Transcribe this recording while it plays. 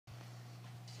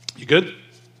You good?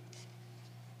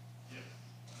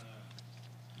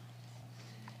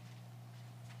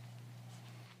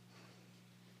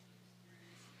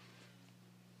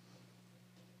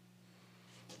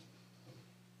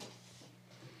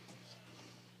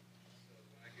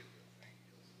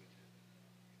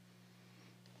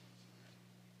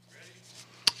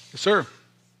 Yes, sir.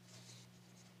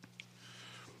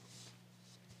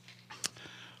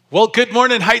 Well, good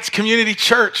morning, Heights Community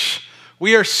Church.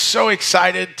 We are so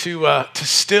excited to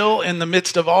still, in the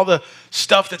midst of all the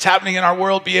stuff that's happening in our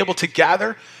world, be able to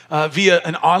gather via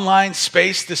an online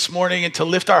space this morning and to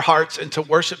lift our hearts and to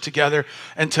worship together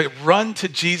and to run to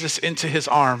Jesus into his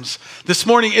arms. This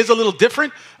morning is a little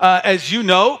different, as you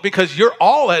know, because you're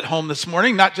all at home this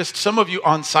morning, not just some of you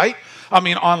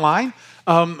online.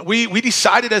 We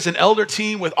decided as an elder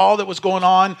team with all that was going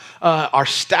on, our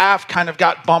staff kind of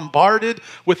got bombarded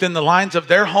within the lines of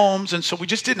their homes. And so we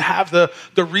just didn't have the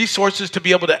resources to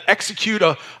be able to execute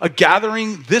a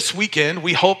gathering this weekend.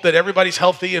 We hope that everybody's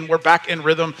healthy and we're back in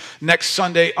rhythm next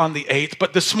Sunday on the 8th.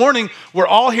 But this morning, we're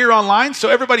all here online. So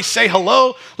everybody say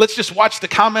hello. Let's just watch the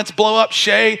comments blow up.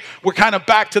 Shay, we're kind of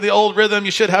back to the old rhythm.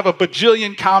 You should have a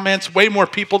bajillion comments, way more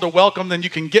people to welcome than you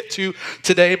can get to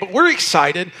today. But we're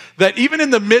excited that even in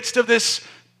the midst of this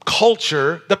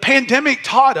culture, the pandemic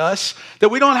taught us that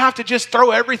we don't have to just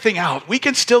throw everything out. We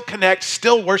can still connect,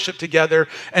 still worship together,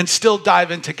 and still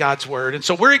dive into God's word. And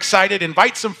so we're excited.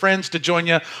 Invite some friends to join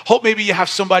you. Hope maybe you have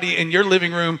somebody in your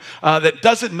living room that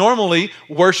doesn't normally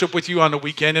worship with you on the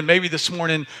weekend. And maybe this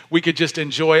morning we could just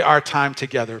enjoy our time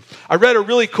together. I read a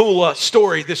really cool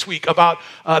story this week about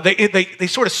they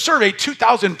sort of surveyed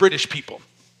 2,000 British people.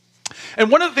 And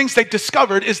one of the things they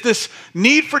discovered is this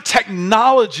need for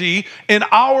technology in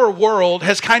our world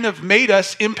has kind of made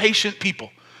us impatient people,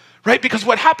 right? Because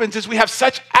what happens is we have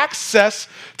such access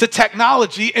to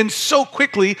technology and so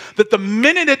quickly that the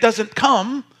minute it doesn't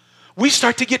come, we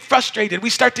start to get frustrated. We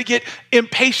start to get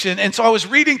impatient. And so I was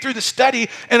reading through the study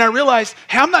and I realized,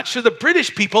 hey, I'm not sure the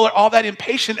British people are all that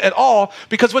impatient at all,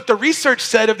 because what the research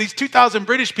said of these 2,000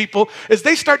 British people is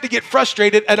they start to get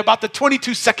frustrated at about the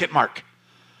 22-second mark.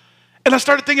 And I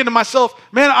started thinking to myself,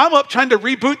 man, I'm up trying to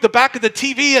reboot the back of the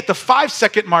TV at the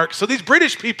 5-second mark. So these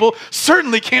British people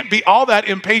certainly can't be all that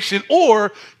impatient,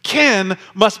 or Ken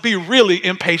must be really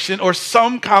impatient, or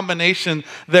some combination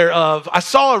thereof. I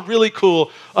saw a really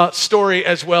cool story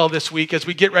as well this week as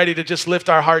we get ready to just lift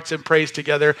our hearts in praise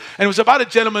together. And it was about a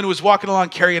gentleman who was walking along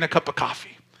carrying a cup of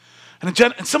coffee. And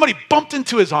somebody bumped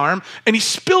into his arm and he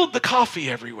spilled the coffee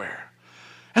everywhere.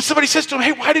 And somebody says to him,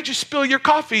 hey, why did you spill your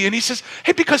coffee? And he says,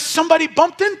 hey, because somebody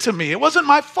bumped into me. It wasn't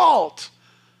my fault.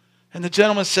 And the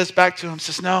gentleman says back to him,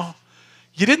 says, no,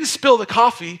 you didn't spill the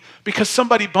coffee because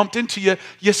somebody bumped into you.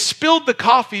 You spilled the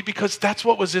coffee because that's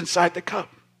what was inside the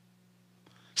cup.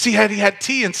 See, had he had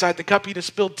tea inside the cup, he'd have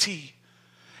spilled tea.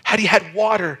 Had he had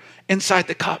water inside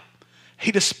the cup,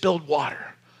 he'd have spilled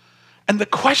water. And the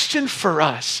question for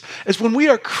us is when we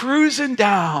are cruising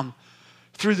down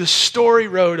through the story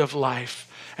road of life,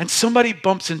 and somebody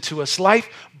bumps into us, life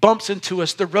bumps into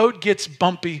us, the road gets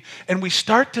bumpy, and we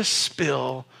start to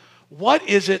spill, what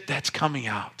is it that's coming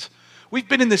out? We've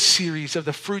been in this series of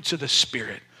the fruits of the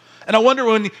Spirit. And I wonder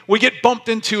when we get bumped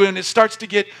into and it starts to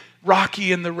get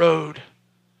rocky in the road,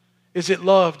 is it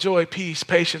love, joy, peace,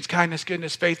 patience, kindness,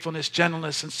 goodness, faithfulness,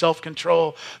 gentleness, and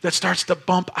self-control that starts to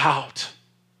bump out?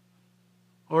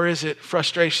 Or is it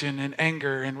frustration and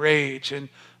anger and rage and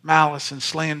malice and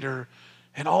slander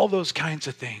and all those kinds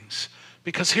of things?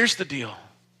 Because here's the deal.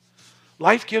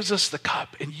 Life gives us the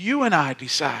cup, and you and I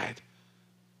decide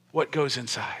what goes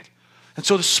inside. And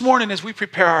so this morning, as we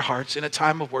prepare our hearts in a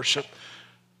time of worship,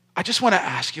 I just want to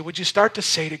ask you, would you start to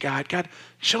say to God, God,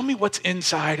 show me what's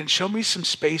inside and show me some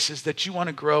spaces that you want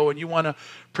to grow and you want to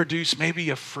produce maybe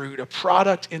a fruit, a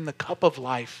product in the cup of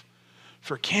life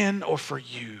for Ken or for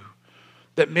you,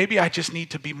 that maybe I just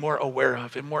need to be more aware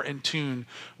of and more in tune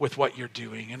with what you're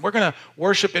doing. And we're going to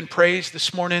worship and praise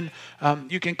this morning.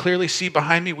 You can clearly see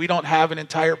behind me, we don't have an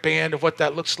entire band of what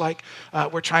that looks like.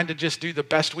 We're trying to just do the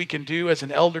best we can do as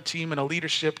an elder team and a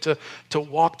leadership to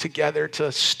walk together,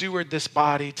 to steward this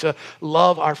body, to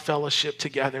love our fellowship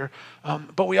together.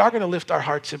 But we are going to lift our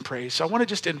hearts in praise. So I want to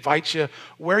just invite you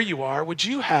where you are. Would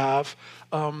you have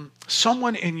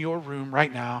someone in your room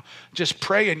right now just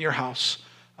pray in your house?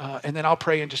 And then I'll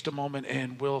pray in just a moment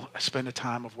and we'll spend a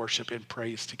time of worship and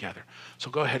praise together.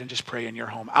 So go ahead and just pray in your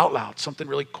home out loud. Something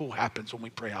really cool happens when we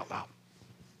pray out loud.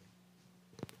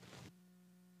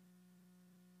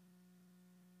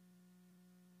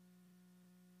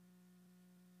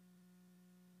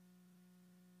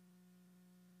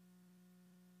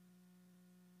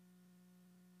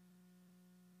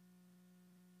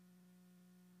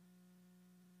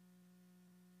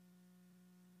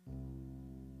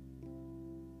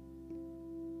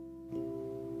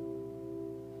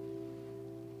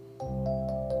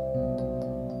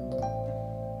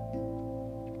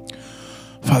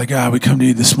 Father God, we come to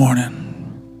you this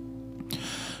morning,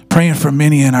 praying for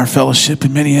many in our fellowship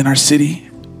and many in our city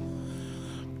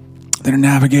that are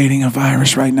navigating a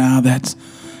virus right now that's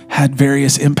had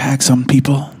various impacts on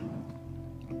people.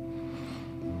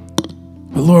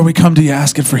 But Lord, we come to you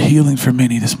asking for healing for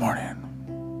many this morning.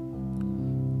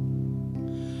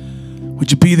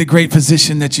 Would you be the great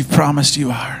physician that you've promised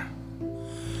you are?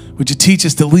 Would you teach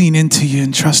us to lean into you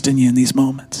and trust in you in these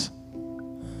moments?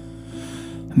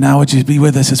 And now would you be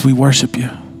with us as we worship you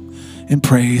in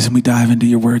praise and we dive into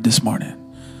your word this morning.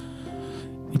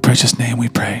 In your precious name we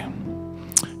pray.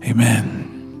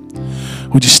 Amen.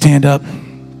 Would you stand up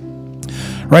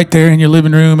right there in your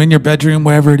living room, in your bedroom,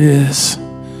 wherever it is?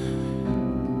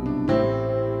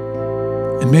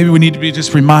 And maybe we need to be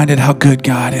just reminded how good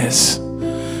God is.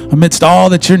 Amidst all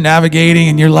that you're navigating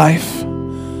in your life,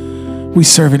 we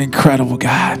serve an incredible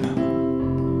God.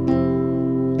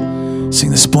 Sing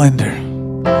the splendor.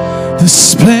 The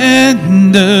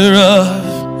splendor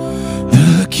of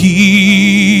the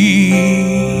King,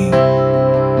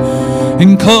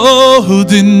 and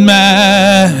clothed in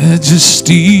majesty,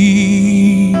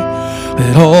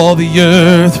 let all the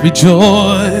earth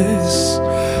rejoice,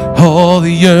 all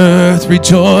the earth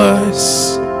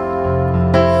rejoice.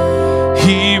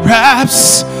 He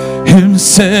wraps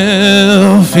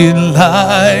himself in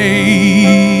light,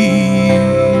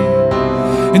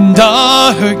 and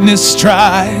darkness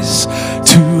tries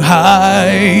to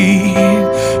hide,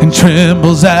 and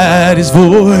trembles at his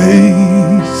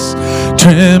voice,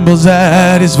 trembles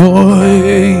at his voice.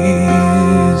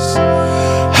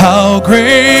 How great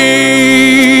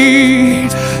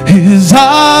is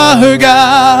our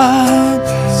God?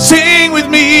 Sing with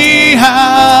me,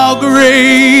 how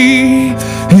great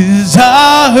is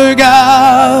our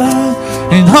God?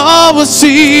 And all will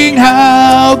sing,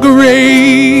 how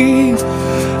great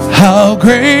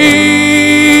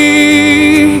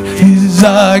is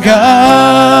our God.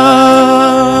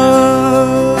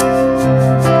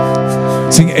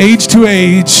 Sing age to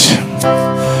age,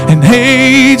 and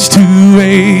age to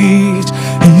age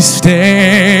he stands,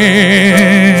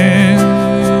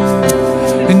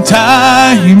 and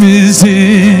time is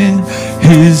in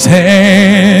his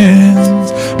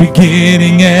hands,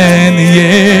 beginning and the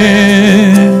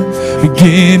end,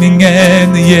 beginning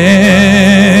and the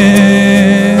end.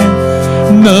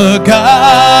 The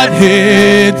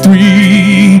Godhead,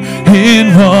 three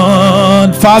in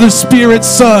one. Father, Spirit,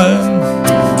 Son.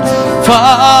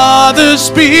 Father,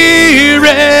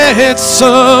 Spirit,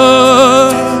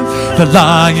 Son. The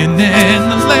Lion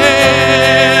and the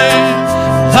Lamb,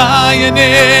 Lion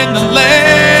and the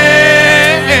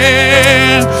Lamb.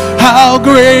 How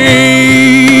great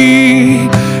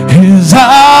is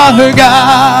our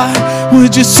God?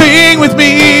 Would you sing with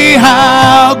me?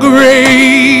 How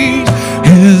great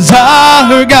is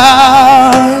our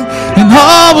God? And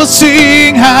all will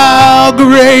sing, how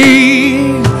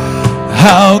great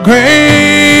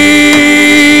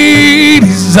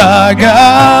is our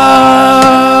God.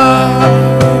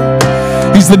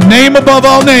 He's the name above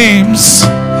all names.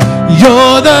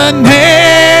 You're the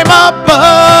name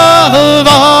above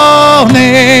all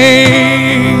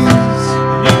names,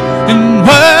 and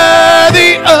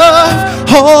worthy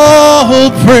of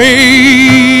all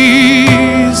praise.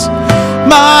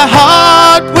 My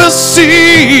heart will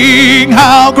sing,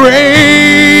 how great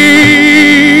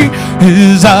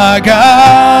is our God.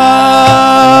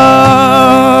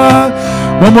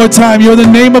 One more time, you're the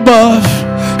name above,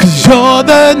 'cause you're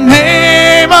the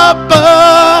name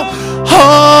above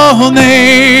all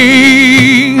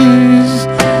names,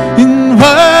 and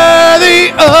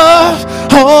worthy of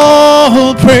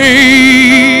all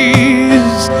praise.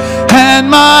 And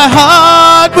my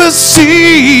heart will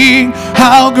sing,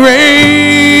 how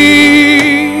great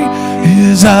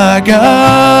is our God.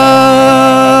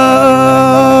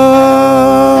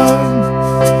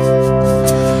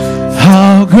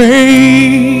 How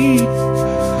great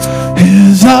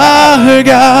is our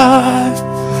God?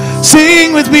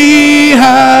 Sing with me,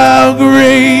 how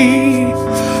great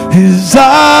is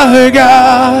our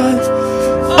God?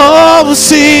 All will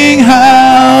sing,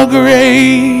 how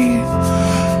great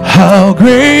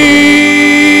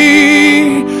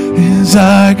is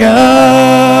our God.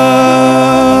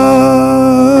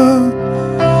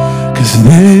 'Cause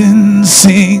then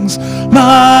sings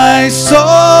my soul,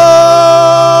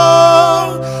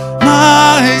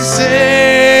 my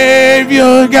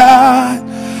Savior God,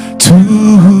 to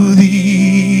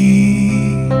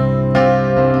thee.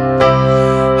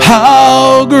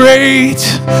 How great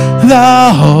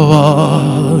thou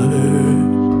art,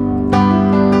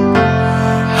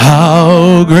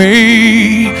 how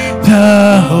great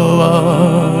thou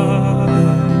art.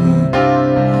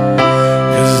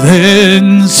 'Cause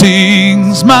Then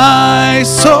sings my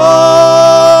soul,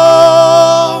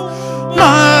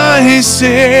 my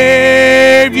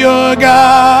Savior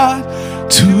God,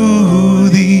 to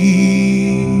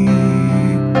thee.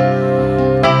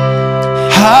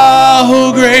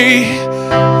 How great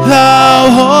thou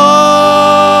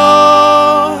art,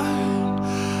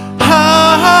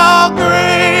 how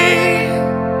great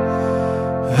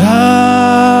thou art.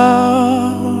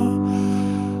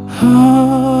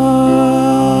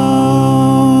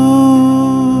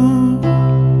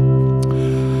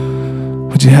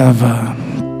 Would you have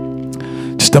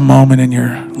just a moment in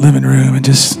your living room and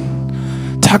just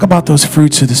talk about those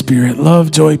fruits of the Spirit: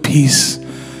 love, joy, peace,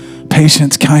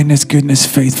 patience, kindness, goodness,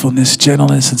 faithfulness,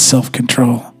 gentleness, and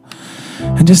self-control.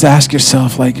 And just ask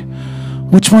yourself, like,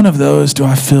 which one of those do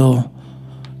I feel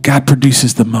God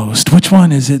produces the most? Which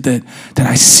one is it that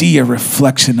I see a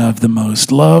reflection of the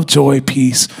most? Love, joy,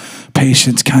 peace,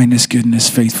 patience, kindness, goodness,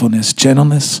 faithfulness,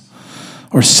 gentleness,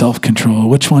 or self-control?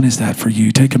 Which one is that for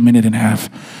you? Take a minute and have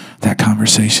that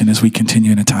conversation as we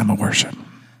continue in a time of worship.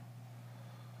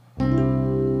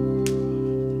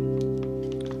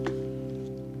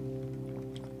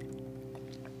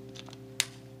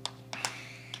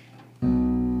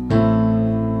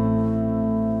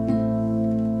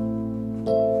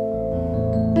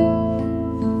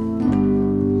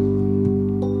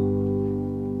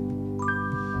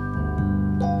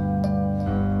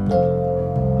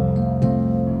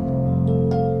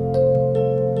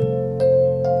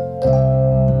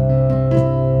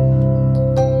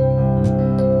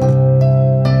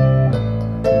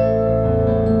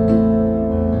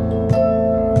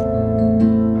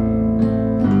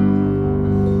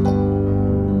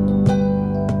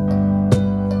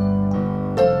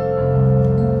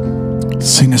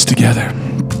 Sing this together.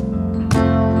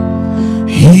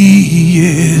 He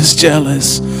is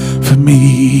jealous for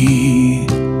me.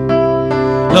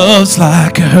 Love's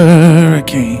like a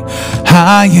hurricane.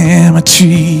 I am a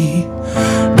tree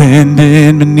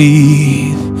bending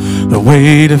beneath the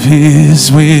weight of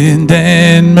his wind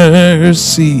and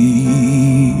mercy.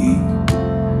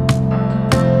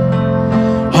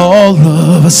 All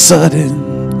of a sudden,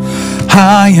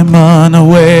 I am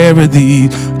unaware of the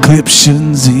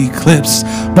eclipses eclipsed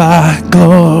by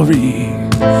glory,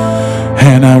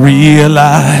 and I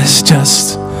realize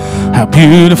just how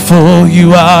beautiful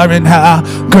you are and how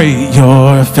great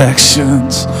your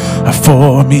affections are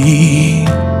for me.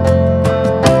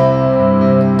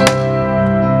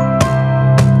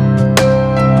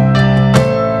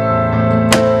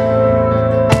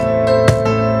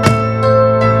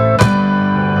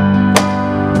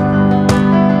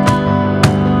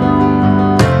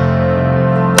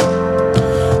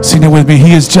 Sing it with me.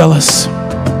 He is jealous.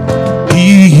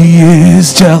 He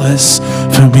is jealous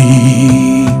for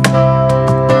me.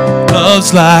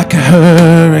 Love's like a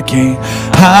hurricane.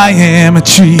 I am a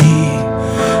tree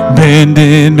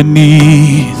bending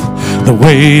beneath the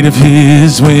weight of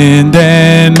his wind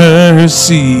and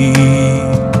mercy.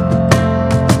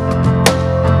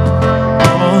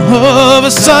 All of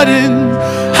a sudden,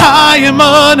 I am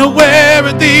unaware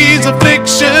of these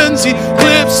afflictions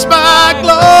eclipsed by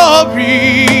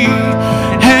glory,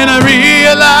 and I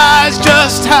realize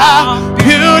just how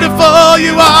beautiful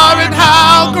you are and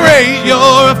how great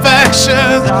your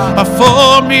affections are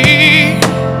for me.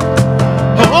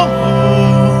 Oh,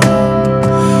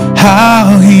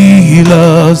 how he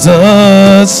loves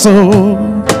us so.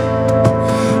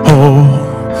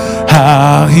 Oh,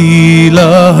 how he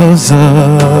loves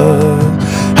us.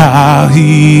 How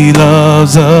he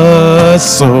loves us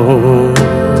so.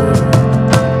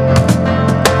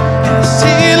 Yes,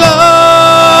 he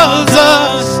loves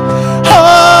us.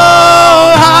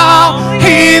 Oh, how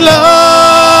he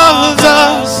loves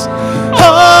us. Oh,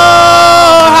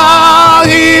 how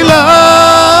he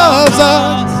loves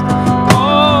us.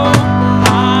 Oh,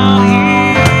 how he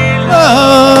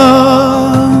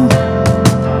loves.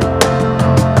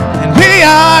 And we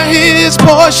are his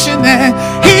portion, and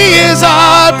he is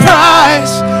our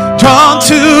prize, drawn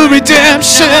to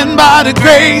redemption by the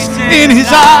grace in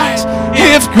his eyes.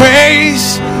 If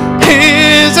grace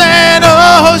is an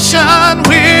ocean,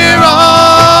 we're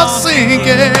all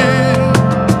sinking.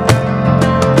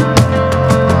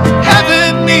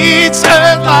 Heaven meets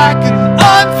earth like an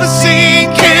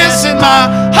unforeseen kiss, and my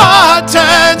heart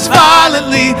turns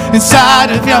violently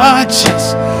inside of your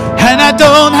chest. And I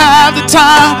don't have the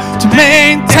time to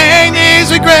maintain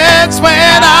these regrets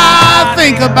when I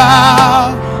think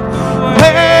about the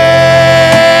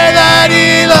way that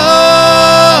he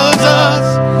loves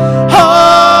us.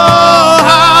 Oh,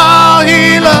 how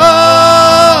he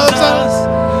loves us.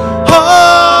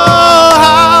 Oh,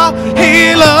 how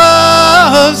he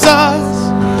loves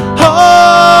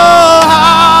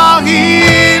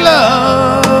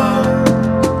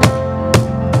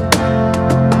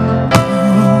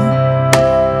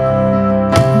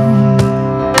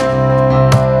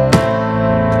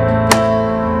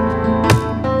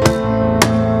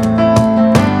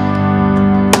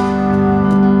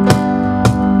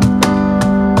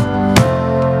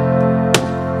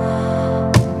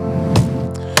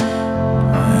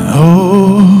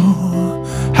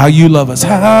how you love us,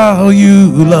 how you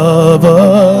love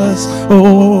us.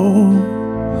 Oh,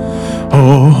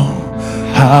 oh,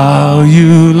 how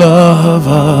you love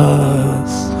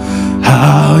us,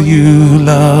 how you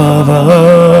love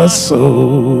us.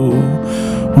 Oh,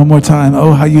 one more time.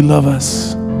 Oh, how you love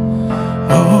us.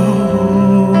 Oh,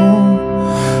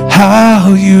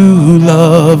 how you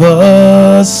love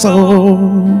us.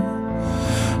 Oh,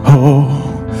 oh,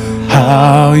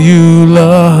 how you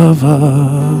love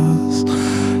us,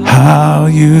 how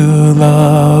you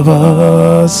love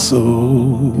us so.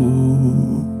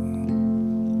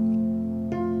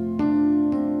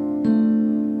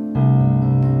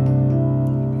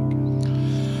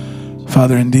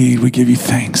 Father, indeed, we give you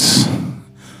thanks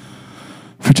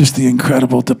for just the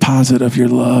incredible deposit of your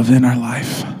love in our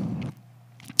life.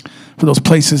 For those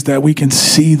places that we can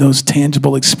see those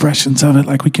tangible expressions of it,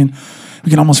 like we can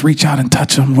almost reach out and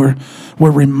touch them. We're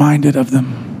reminded of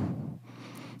them.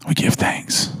 We give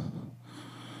thanks.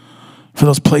 For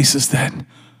those places that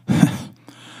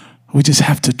we just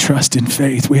have to trust in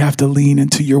faith. We have to lean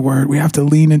into your word. We have to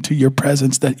lean into your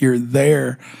presence, that you're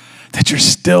there, that you're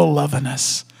still loving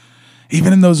us,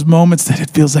 even in those moments that it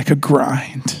feels like a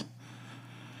grind.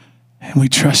 And we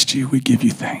trust you. We give you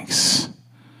thanks.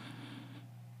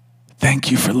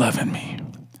 Thank you for loving me.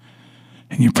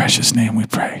 In your precious name we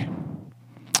pray.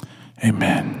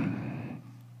 Amen.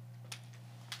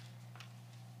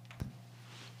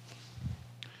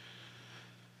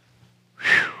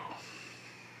 Whew.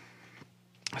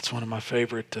 That's one of my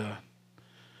favorite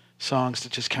songs to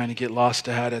just kind of get lost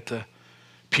at the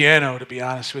piano, to be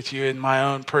honest with you, in my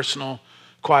own personal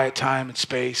quiet time and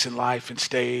space and life and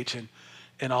stage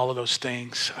and all of those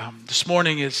things. This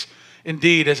morning is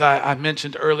indeed, as I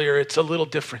mentioned earlier, it's a little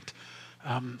different.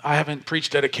 I haven't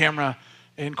preached at a camera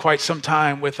in quite some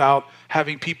time without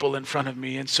having people in front of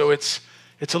me. And so it's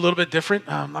a little bit different.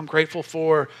 I'm grateful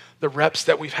for the reps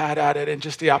that we've had at it and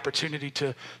just the opportunity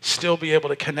to still be able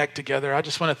to connect together. I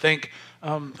just want to thank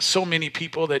so many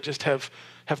people that just have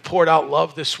poured out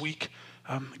love this week.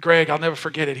 Greg, I'll never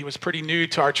forget it. He was pretty new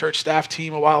to our church staff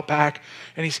team a while back,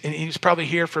 and he's probably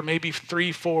here for maybe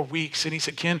 3-4 weeks. And he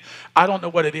said, Ken, I don't know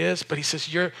what it is, but he says,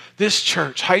 this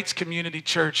church, Heights Community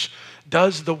Church,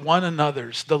 does the one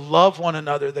another's, the love one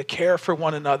another, the care for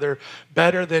one another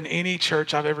better than any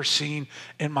church I've ever seen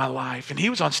in my life. And he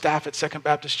was on staff at Second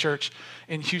Baptist Church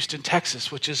in Houston,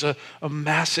 Texas, which is a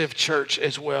massive church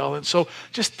as well. And so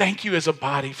just thank you as a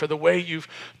body for the way you've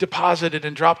deposited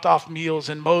and dropped off meals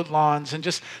and mowed lawns and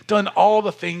just done all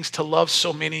the things to love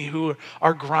so many who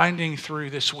are grinding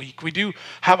through this week. We do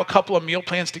have a couple of meal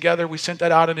plans together. We sent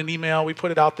that out in an email. We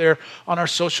put it out there on our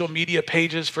social media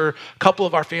pages for a couple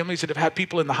of our families that have had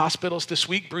people in the hospitals this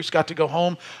week. Bruce got to go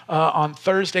home on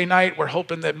Thursday night. We're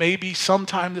hoping that maybe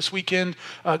sometime this weekend,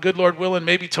 good Lord willing,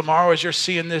 maybe tomorrow as you're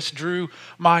seeing this, Drew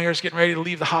Myers getting ready to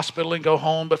leave the hospital and go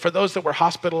home. But for those that were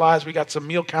hospitalized, we got some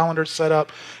meal calendars set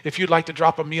up. If you'd like to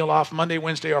drop a meal off Monday,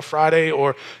 Wednesday, or Friday,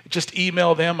 or just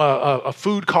email them a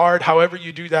food card, however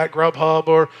you do that, Grubhub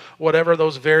or whatever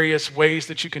those various ways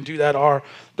that you can do that are,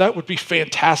 that would be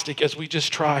fantastic as we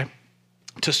just try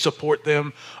to support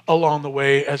them along the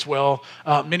way as well.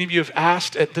 Many of you have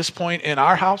asked at this point in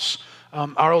our house.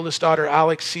 Our oldest daughter,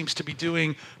 Alex, seems to be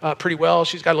doing pretty well.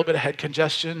 She's got a little bit of head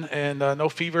congestion and no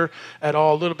fever at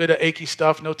all, a little bit of achy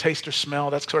stuff, no taste or smell.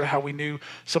 That's sort of how we knew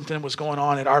something was going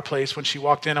on at our place. When she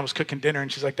walked in, I was cooking dinner,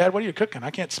 and she's like, Dad, what are you cooking?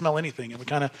 I can't smell anything. And we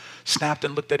kind of snapped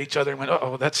and looked at each other and went,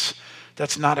 uh-oh, that's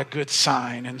not a good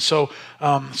sign. And so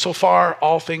far,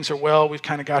 all things are well. We've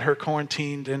kind of got her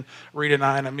quarantined, and Rita and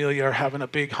I and Amelia are having a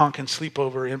big honking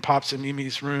sleepover in Pops and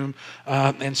Mimi's room.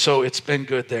 And so it's been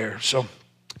good there. So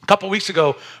a couple weeks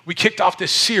ago, we kicked off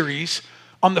this series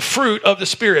on the fruit of the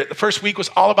Spirit. The first week was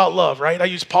all about love, right? I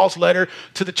used Paul's letter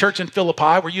to the church in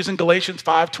Philippi. We're using Galatians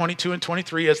 5:22 and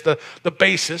 23 as the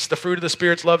basis. The fruit of the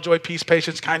Spirit's love, joy, peace,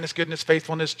 patience, kindness, goodness,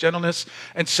 faithfulness, gentleness,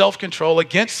 and self-control.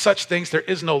 Against such things there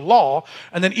is no law.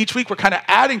 And then each week we're kind of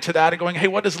adding to that and going, hey,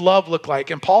 what does love look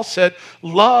like? And Paul said,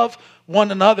 love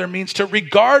one another means to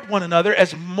regard one another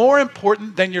as more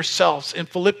important than yourselves in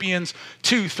Philippians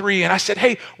 2:3. And I said,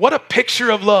 hey, what a picture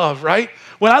of love, right?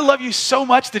 When I love you so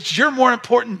much that you're more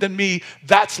important than me,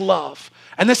 that's love.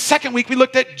 And the second week, we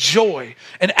looked at joy.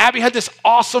 And Abby had this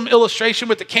awesome illustration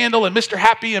with the candle and Mr.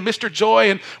 Happy and Mr.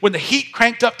 Joy. And when the heat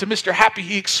cranked up to Mr. Happy,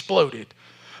 he exploded.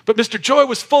 But Mr. Joy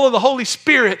was full of the Holy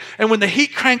Spirit. And when the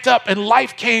heat cranked up and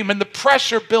life came and the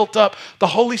pressure built up, the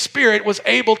Holy Spirit was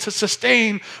able to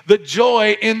sustain the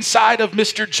joy inside of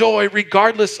Mr. Joy,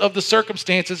 regardless of the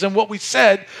circumstances. And what we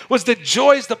said was that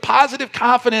joy is the positive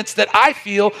confidence that I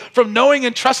feel from knowing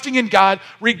and trusting in God,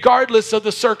 regardless of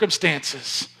the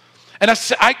circumstances. And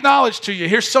I acknowledge to you,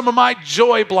 here's some of my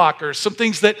joy blockers, some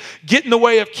things that get in the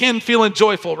way of Ken feeling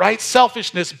joyful, right?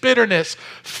 Selfishness, bitterness,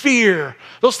 fear.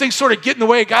 Those things sort of get in the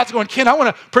way. God's going, Ken, I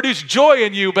want to produce joy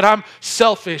in you, but I'm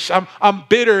selfish. I'm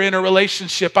bitter in a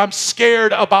relationship. I'm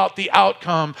scared about the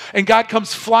outcome. And God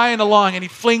comes flying along and he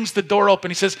flings the door open.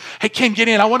 He says, hey, Ken, get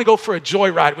in. I want to go for a joy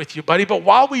ride with you, buddy. But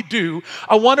while we do,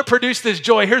 I want to produce this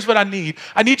joy. Here's what I need.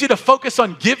 I need you to focus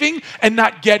on giving and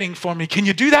not getting for me. Can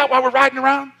you do that while we're riding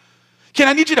around? Ken,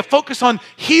 I need you to focus on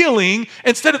healing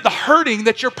instead of the hurting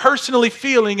that you're personally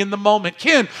feeling in the moment.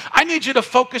 Ken, I need you to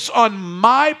focus on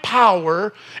my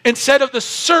power instead of the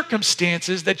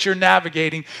circumstances that you're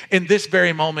navigating in this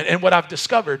very moment. And what I've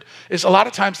discovered is a lot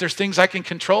of times there's things I can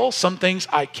control, some things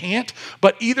I can't.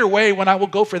 But either way, when I will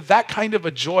go for that kind of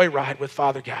a joy ride with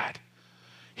Father God,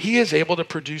 he is able to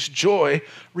produce joy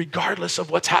regardless of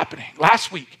what's happening.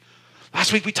 Last week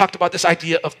we talked about this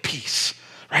idea of peace.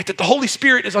 Right? That the Holy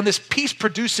Spirit is on this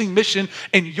peace-producing mission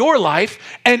in your life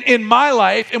and in my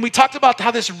life. And we talked about how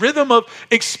this rhythm of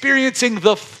experiencing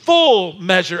the full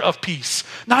measure of peace,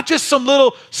 not just some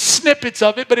little snippets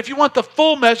of it, but if you want the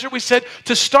full measure, we said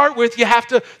to start with, you have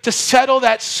to settle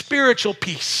that spiritual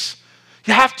peace.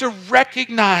 You have to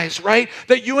recognize, right,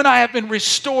 that you and I have been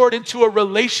restored into a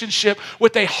relationship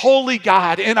with a holy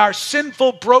God. In our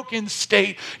sinful, broken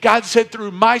state, God said,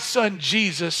 through my son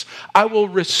Jesus, I will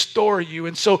restore you.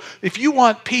 And so if you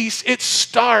want peace, it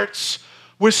starts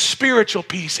with spiritual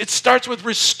peace. It starts with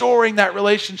restoring that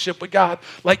relationship with God,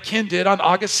 like Ken did on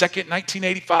August 2nd,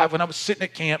 1985, when I was sitting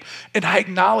at camp, and I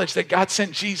acknowledged that God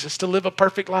sent Jesus to live a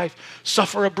perfect life,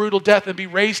 suffer a brutal death, and be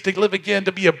raised to live again,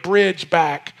 to be a bridge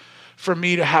back for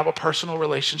me to have a personal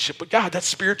relationship with God. That's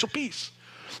spiritual peace.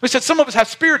 We said some of us have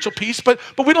spiritual peace, but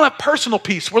we don't have personal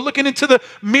peace. We're looking into the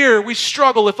mirror. We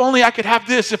struggle. If only I could have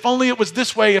this. If only it was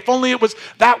this way. If only it was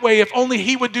that way. If only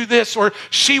he would do this or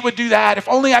she would do that. If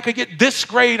only I could get this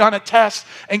grade on a test.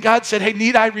 And God said, hey,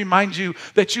 need I remind you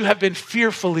that you have been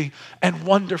fearfully and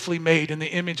wonderfully made in the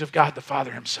image of God the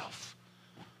Father himself.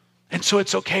 And so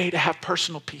it's okay to have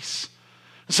personal peace.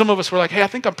 And some of us were like, hey, I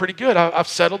think I'm pretty good. I've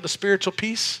settled the spiritual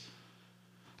peace.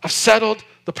 I've settled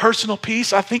the personal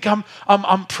peace. I think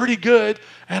I'm pretty good.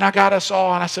 And I got us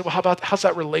all. And I said, well, how's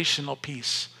that relational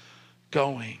peace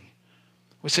going?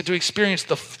 We said to experience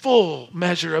the full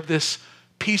measure of this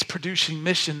peace-producing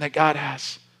mission that God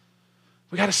has,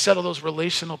 we got to settle those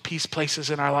relational peace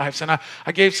places in our lives. And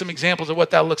I gave some examples of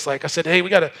what that looks like. I said, hey, we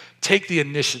got to take the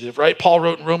initiative, right? Paul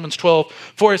wrote in Romans 12,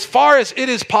 for as far as it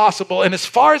is possible and as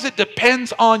far as it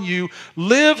depends on you,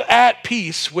 live at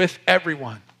peace with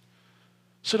everyone.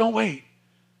 So don't wait.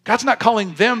 God's not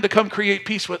calling them to come create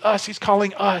peace with us. He's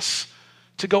calling us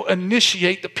to go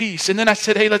initiate the peace. And then I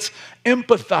said, hey, let's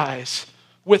empathize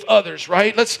with others,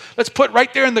 right? Let's put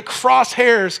right there in the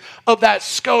crosshairs of that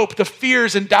scope the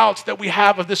fears and doubts that we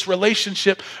have of this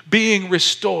relationship being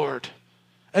restored.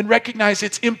 And recognize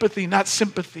it's empathy, not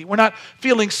sympathy. We're not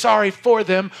feeling sorry for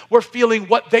them. We're feeling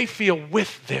what they feel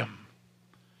with them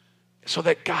so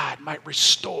that God might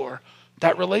restore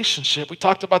that relationship. We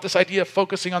talked about this idea of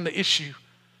focusing on the issue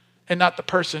and not the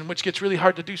person, which gets really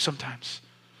hard to do sometimes.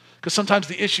 Because sometimes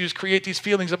the issues create these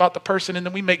feelings about the person, and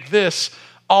then we make this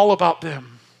all about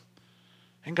them.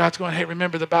 And God's going, hey,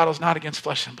 remember the battle's not against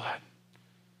flesh and blood.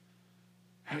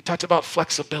 And we talked about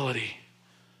flexibility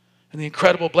and the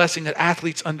incredible blessing that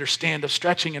athletes understand of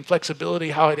stretching and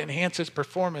flexibility, how it enhances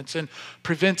performance and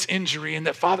prevents injury, and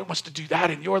that Father wants to do that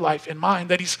in your life and mine,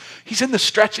 that he's in the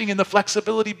stretching and the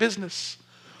flexibility business.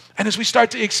 And as we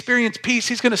start to experience peace,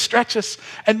 he's going to stretch us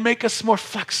and make us more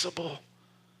flexible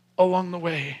along the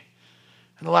way.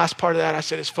 And the last part of that, I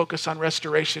said, is focus on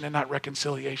restoration and not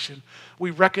reconciliation.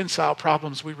 We reconcile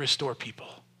problems, we restore people.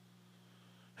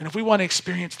 And if we want to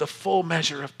experience the full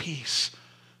measure of peace,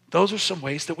 those are some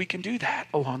ways that we can do that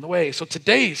along the way. So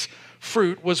today's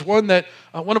fruit was one that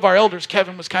one of our elders,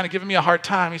 Kevin, was kind of giving me a hard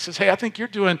time. He says, hey, I think you're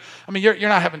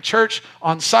not having church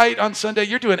on site on Sunday.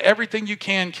 You're doing everything you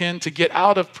can, Ken, to get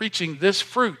out of preaching this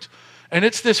fruit. And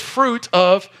it's this fruit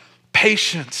of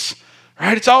patience.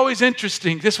 Right? It's always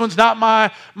interesting. This one's not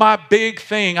my big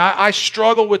thing. I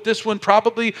struggle with this one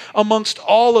probably amongst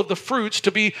all of the fruits,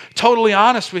 to be totally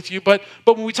honest with you. But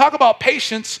when we talk about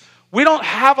patience, we don't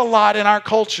have a lot in our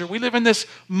culture. We live in this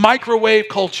microwave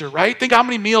culture, right? Think how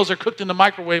many meals are cooked in the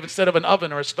microwave instead of an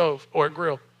oven or a stove or a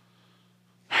grill.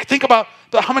 Right? Think about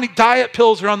how many diet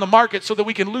pills are on the market so that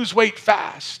we can lose weight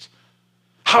fast.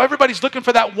 How everybody's looking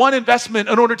for that one investment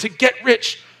in order to get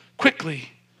rich quickly.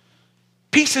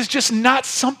 Peace is just not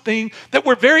something that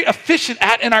we're very efficient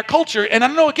at in our culture. And I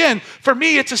know, again, for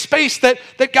me, it's a space that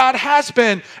God has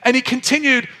been, and he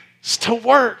continued to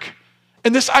work.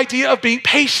 And this idea of being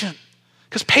patient.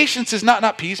 Because patience is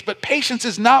not peace, but patience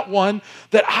is not one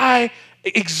that I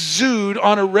exude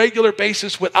on a regular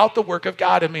basis without the work of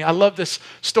God in me. I love this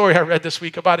story I read this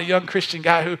week about a young Christian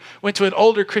guy who went to an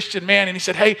older Christian man and he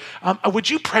said, hey, would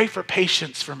you pray for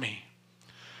patience for me?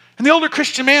 And the older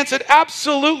Christian man said,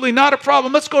 absolutely, not a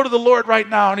problem. Let's go to the Lord right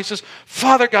now. And he says,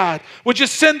 Father God, would you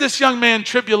send this young man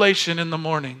tribulation in the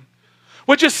morning?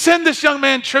 Would you send this young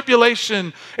man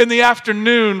tribulation in the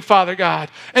afternoon, Father God?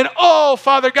 And oh,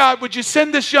 Father God, would you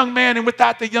send this young man? And with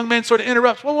that, the young man sort of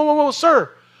interrupts. Whoa,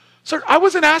 sir, I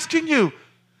wasn't asking you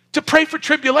to pray for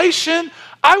tribulation.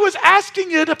 I was asking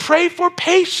you to pray for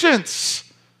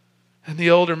patience. And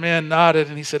the older man nodded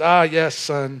and he said, yes,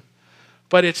 son.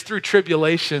 But it's through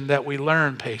tribulation that we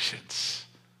learn patience.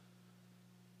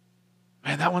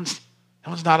 Man, that one's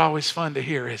not always fun to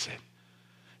hear, is it?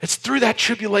 It's through that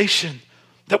tribulation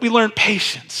that we learn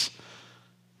patience.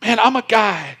 Man, I'm a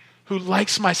guy who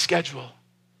likes my schedule.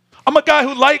 I'm a guy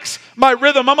who likes my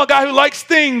rhythm. I'm a guy who likes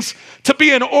things to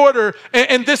be in order.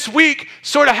 And this week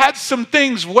sort of had some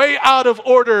things way out of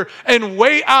order and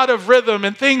way out of rhythm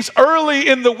and things early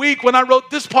in the week when I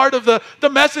wrote this part of the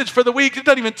message for the week. It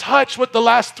doesn't even touch what the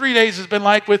last 3 days has been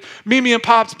like with Mimi and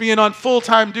Pops being on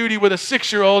full-time duty with a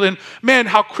 6-year-old. And man,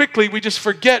 how quickly we just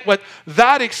forget what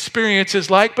that experience is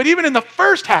like. But even in the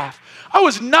first half, I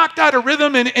was knocked out of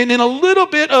rhythm and in a little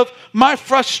bit of my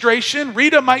frustration.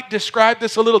 Rita might describe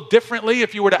this a little differently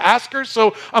if you were to ask her.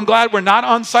 So I'm glad we're not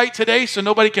on site today so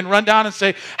nobody can run down and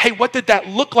say, hey, what did that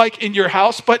look like in your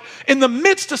house? But in the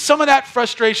midst of some of that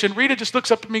frustration, Rita just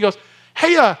looks up at me and goes,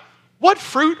 hey, what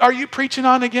fruit are you preaching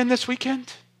on again this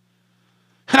weekend?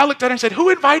 And I looked at her and said, who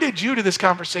invited you to this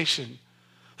conversation?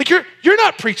 Like, you're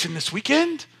not preaching this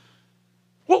weekend.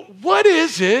 Well, what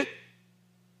is it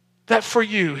that for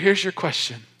you, here's your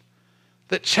question,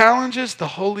 that challenges the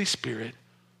Holy Spirit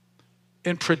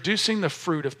in producing the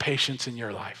fruit of patience in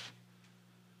your life?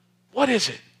 What is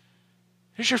it?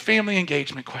 Here's your family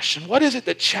engagement question. What is it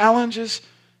that challenges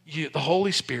you, the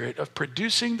Holy Spirit, of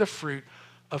producing the fruit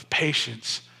of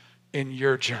patience in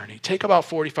your journey? Take about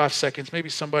 45 seconds. Maybe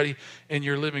somebody in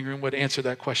your living room would answer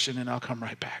that question, and I'll come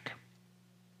right back.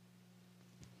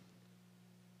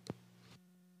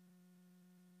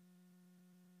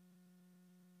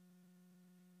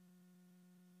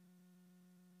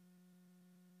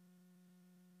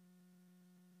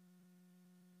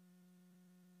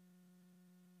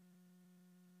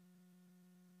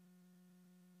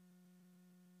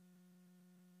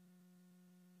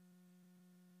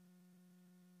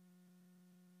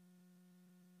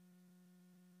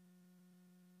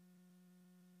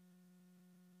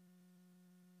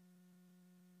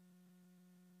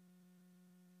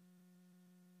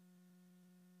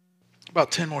 About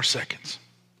 10 more seconds.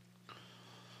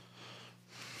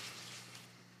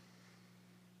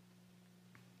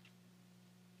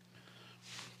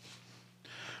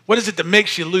 What is it that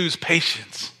makes you lose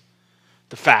patience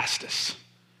the fastest?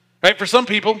 Right? For some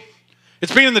people,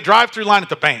 it's being in the drive-through line at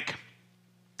the bank.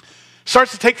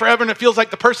 Starts to take forever, and it feels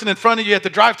like the person in front of you at the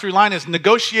drive-through line is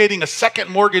negotiating a second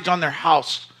mortgage on their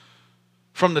house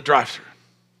from the drive-through.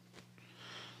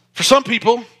 For some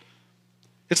people,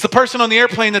 it's the person on the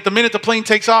airplane that the minute the plane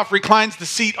takes off reclines the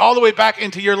seat all the way back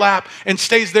into your lap and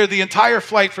stays there the entire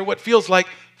flight for what feels like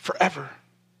forever.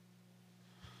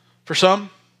 For some,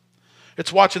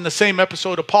 it's watching the same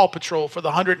episode of Paw Patrol for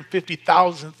the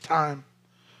 150,000th time.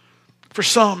 For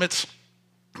some, it's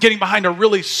getting behind a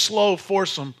really slow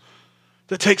foursome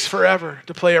that takes forever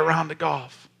to play a round of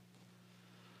golf.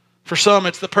 For some,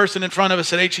 it's the person in front of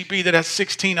us at HEB that has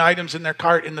 16 items in their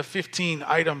cart in the 15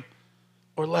 item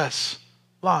or less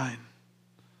line.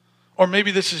 Or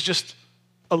maybe this is just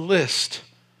a list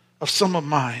of some of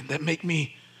mine that make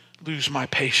me lose my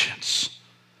patience.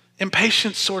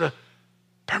 Impatience sort of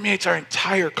permeates our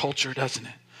entire culture, doesn't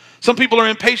it? Some people are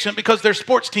impatient because their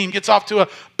sports team gets off to a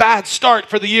bad start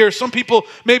for the year. Some people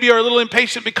maybe are a little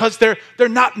impatient because they're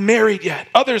not married yet.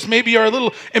 Others maybe are a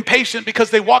little impatient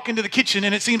because they walk into the kitchen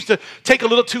and it seems to take a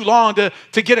little too long to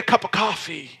get a cup of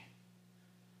coffee.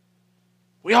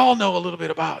 We all know a little bit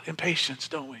about impatience,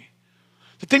 don't we?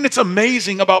 The thing that's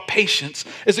amazing about patience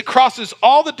is it crosses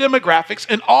all the demographics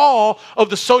and all of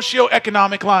the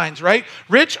socioeconomic lines, right?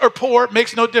 Rich or poor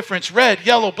makes no difference. Red,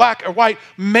 yellow, black, or white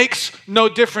makes no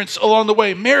difference along the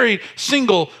way. Married,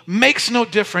 single, makes no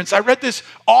difference. I read this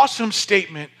awesome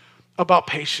statement about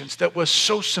patience that was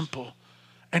so simple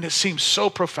and it seems so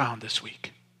profound this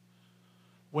week.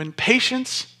 When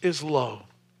patience is low,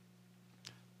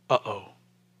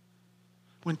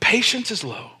 when patience is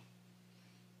low,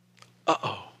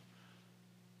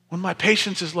 when my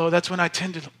patience is low, that's when I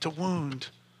tend to wound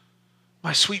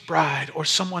my sweet bride or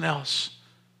someone else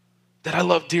that I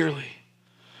love dearly.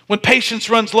 When patience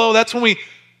runs low, that's when we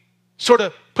sort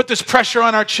of put this pressure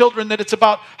on our children that it's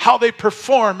about how they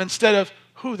perform instead of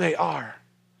who they are,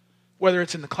 whether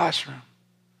it's in the classroom,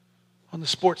 on the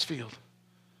sports field,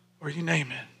 or you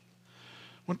name it.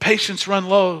 When patience runs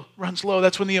low,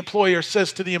 that's when the employer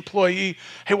says to the employee,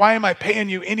 hey, why am I paying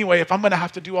you anyway if I'm going to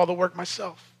have to do all the work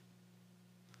myself?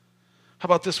 How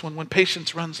about this one? When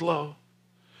patience runs low,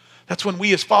 that's when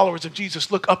we as followers of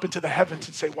Jesus look up into the heavens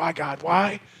and say, why, God,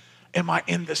 why am I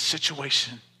in this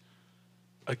situation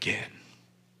again?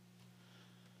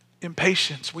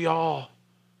 Impatience, we all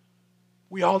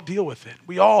deal with it.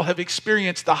 We all have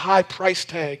experienced the high price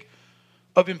tag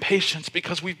of impatience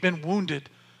because we've been wounded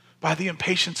by the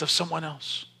impatience of someone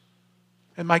else.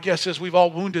 And my guess is we've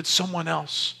all wounded someone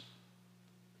else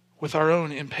with our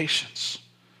own impatience.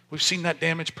 We've seen that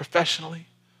damage professionally.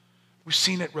 We've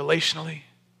seen it relationally.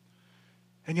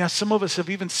 And yes, some of us have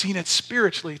even seen it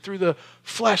spiritually through the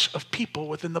flesh of people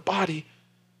within the body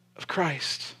of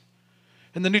Christ.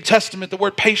 In the New Testament, the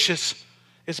word patience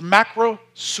is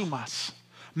macrosumas.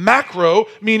 Macro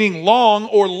meaning long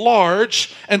or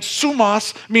large, and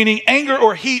sumas meaning anger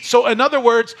or heat. So in other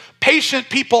words, patient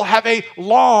people have a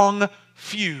long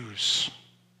fuse.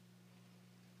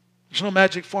 There's no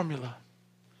magic formula.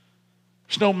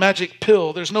 There's no magic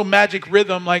pill. There's no magic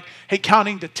rhythm like, hey,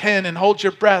 counting to 10 and hold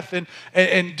your breath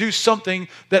and do something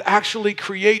that actually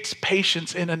creates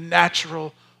patience in a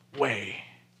natural way.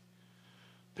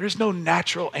 There's no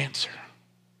natural answer.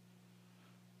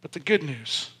 But the good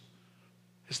news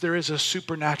is there is a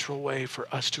supernatural way for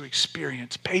us to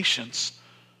experience patience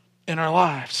in our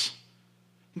lives.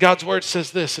 God's word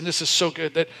says this, and this is so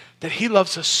good, that he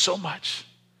loves us so much.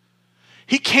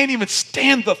 He can't even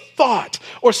stand the thought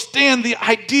or stand the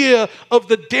idea of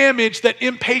the damage that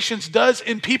impatience does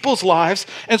in people's lives.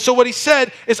 And so what he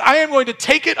said is, I am going to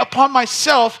take it upon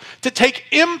myself to take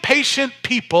impatient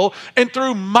people and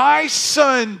through my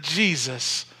son,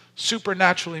 Jesus,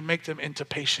 supernaturally make them into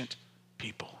patient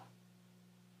people,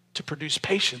 to produce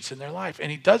patience in their life. And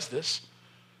he does this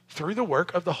through the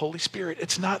work of the Holy Spirit.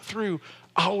 It's not through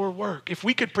our work. If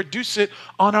we could produce it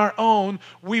on our own,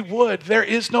 we would. There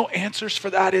is no answers for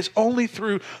that. It's only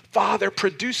through Father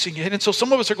producing it. And so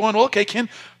some of us are going, well, okay, Ken,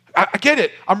 I get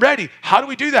it. I'm ready. How do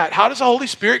we do that? How does the Holy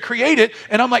Spirit create it?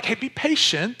 And I'm like, hey, be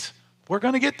patient. We're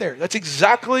going to get there. That's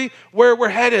exactly where we're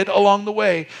headed along the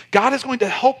way. God is going to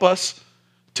help us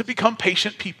to become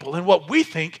patient people. And what we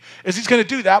think is he's going to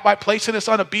do that by placing us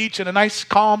on a beach in a nice,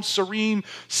 calm, serene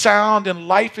sound, and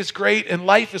life is great and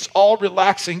life is all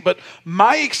relaxing. But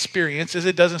my experience is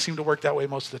it doesn't seem to work that way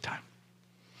most of the time.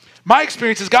 My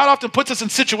experience is God often puts us in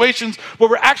situations where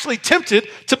we're actually tempted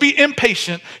to be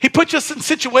impatient. He puts us in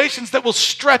situations that will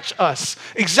stretch us.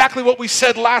 Exactly what we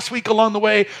said last week along the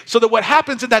way, so that what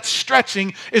happens in that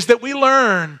stretching is that we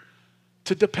learn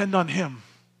to depend on him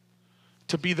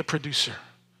to be the producer,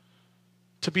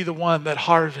 to be the one that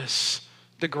harvests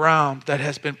the ground that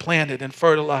has been planted and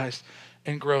fertilized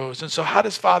and grows. And so how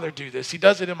does Father do this? He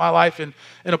does it in my life in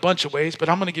a bunch of ways, but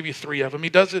I'm going to give you 3 of them.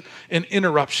 He does it in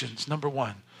interruptions. Number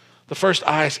 1, the first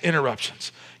I is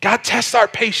interruptions. God tests our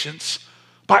patience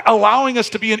by allowing us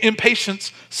to be in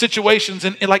impatient situations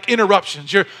and like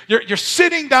interruptions. You're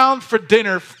sitting down for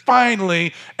dinner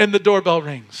finally, and the doorbell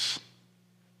rings.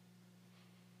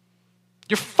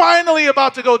 You're finally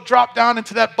about to go drop down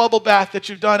into that bubble bath that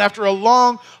you've done after a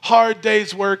long, hard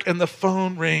day's work, and the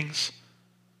phone rings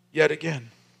yet again.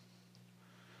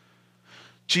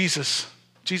 Jesus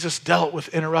dealt with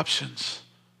interruptions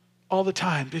all the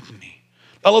time, didn't he?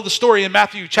 I love the story in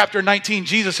Matthew chapter 19.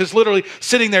 Jesus is literally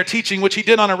sitting there teaching, which he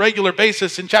did on a regular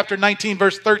basis. In chapter 19,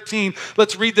 verse 13,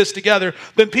 let's read this together.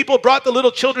 Then people brought the little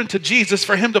children to Jesus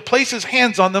for him to place his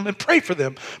hands on them and pray for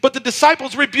them. But the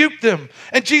disciples rebuked them.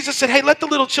 And Jesus said, hey, let the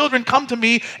little children come to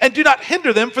me and do not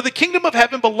hinder them, for the kingdom of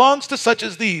heaven belongs to such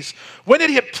as these. When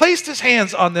he had placed his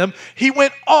hands on them, he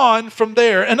went on from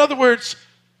there. In other words,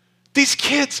 these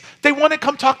kids, they want to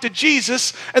come talk to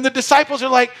Jesus, and the disciples are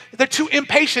like, they're too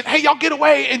impatient. Hey, y'all get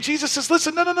away. And Jesus says,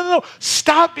 listen, no.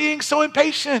 Stop being so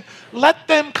impatient. Let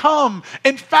them come.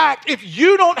 In fact, if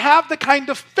you don't have the kind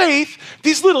of faith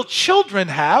these little children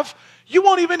have, you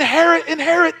won't even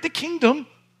inherit the kingdom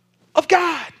of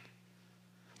God.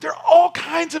 There are all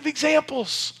kinds of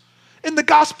examples in the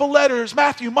gospel letters,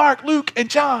 Matthew, Mark, Luke, and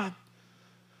John,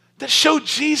 that showed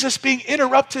Jesus being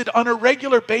interrupted on a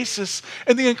regular basis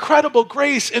and the incredible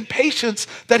grace and patience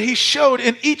that he showed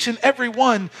in each and every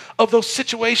one of those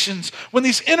situations when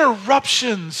these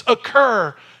interruptions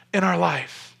occur in our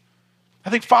life.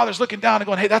 I think Father's looking down and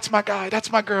going, hey, that's my guy,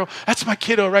 that's my girl, that's my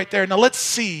kiddo right there. Now let's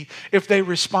see if they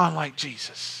respond like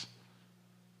Jesus.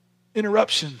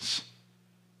 Interruptions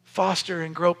foster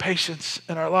and grow patience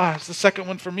in our lives. The second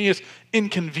one for me is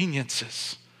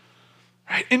inconveniences.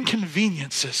 Right?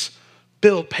 Inconveniences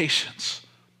build patience.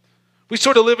 We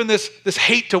sort of live in this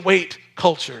hate to wait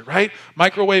culture, right?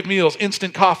 Microwave meals,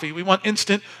 instant coffee. We want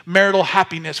instant marital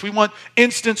happiness. We want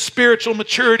instant spiritual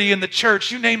maturity in the church.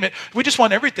 You name it. We just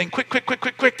want everything quick, quick, quick,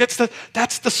 quick, quick.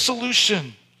 That's the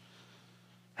solution.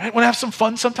 Right? Want to have some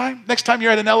fun sometime? Next time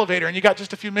you're at an elevator and you got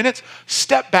just a few minutes,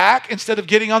 step back instead of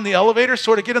getting on the elevator,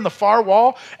 sort of get in the far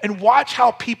wall and watch how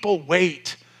people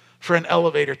wait for an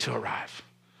elevator to arrive.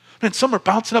 And some are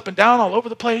bouncing up and down all over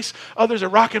the place. Others are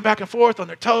rocking back and forth on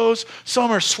their toes. Some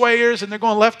are swayers and they're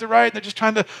going left to right and they're just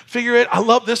trying to figure it. I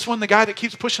love this one, the guy that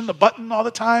keeps pushing the button all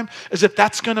the time, as if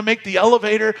that's going to make the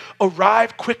elevator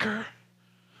arrive quicker.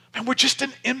 Man, we're just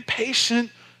an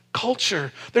impatient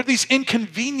culture. There are these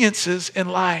inconveniences in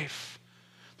life.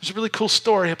 There's a really cool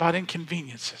story about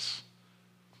inconveniences,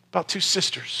 about two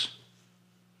sisters.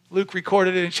 Luke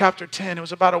recorded it in chapter 10. It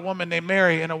was about a woman named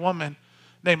Mary and a woman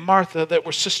named Martha that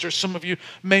were sisters. Some of you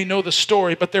may know the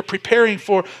story, but they're preparing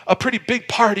for a pretty big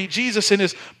party. Jesus and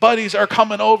his buddies are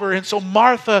coming over, and so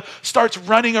Martha starts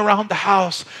running around the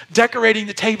house, decorating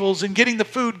the tables and getting the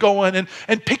food going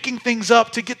and picking things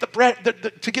up to get the bread,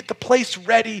 to get the place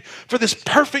ready for this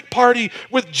perfect party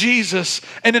with Jesus.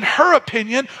 And in her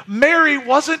opinion, Mary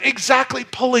wasn't exactly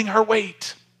pulling her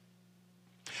weight.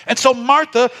 And so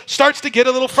Martha starts to get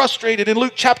a little frustrated. In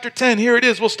Luke chapter 10, here it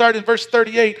is. We'll start in verse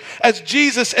 38. As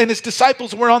Jesus and his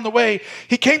disciples were on the way,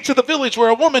 he came to the village where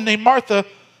a woman named Martha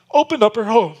opened up her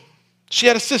home. She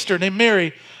had a sister named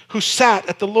Mary who sat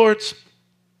at the Lord's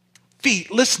feet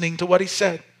listening to what he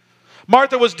said.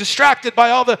 Martha was distracted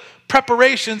by all the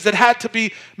preparations that had to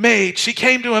be made. She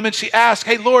came to him and she asked,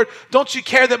 "Hey, Lord, don't you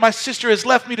care that my sister has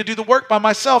left me to do the work by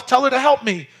myself? Tell her to help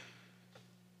me."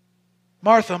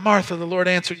 "Martha, Martha," the Lord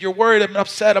answered, "you're worried and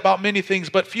upset about many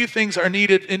things, but few things are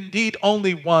needed, indeed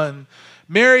only one.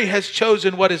 Mary has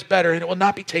chosen what is better, and it will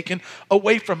not be taken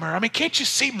away from her." I mean, can't you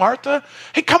see Martha?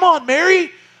 Hey, come on,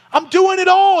 Mary. I'm doing it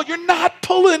all. You're not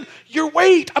pulling your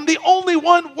weight. I'm the only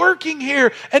one working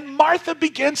here. And Martha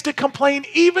begins to complain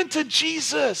even to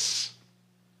Jesus.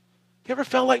 You ever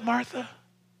felt like Martha?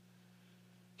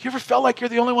 You ever felt like you're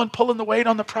the only one pulling the weight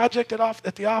on the project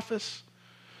at the office?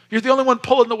 You're the only one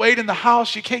pulling the weight in the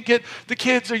house. You can't get the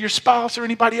kids or your spouse or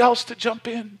anybody else to jump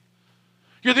in.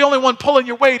 You're the only one pulling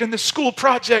your weight in this school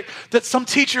project that some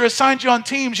teacher assigned you on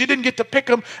teams. You didn't get to pick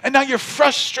them, and now you're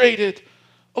frustrated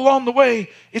along the way.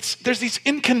 There's these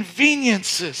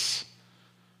inconveniences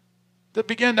that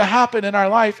begin to happen in our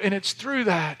life, and it's through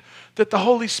that the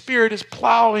Holy Spirit is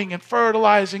plowing and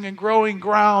fertilizing and growing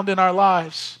ground in our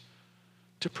lives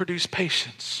to produce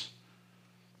patience.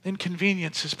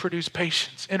 Inconveniences produce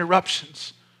patience.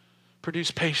 Interruptions produce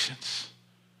patience.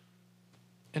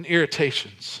 And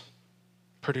irritations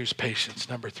produce patience.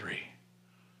 Number 3.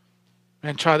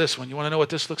 Man, try this one. You want to know what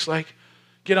this looks like?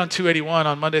 Get on 281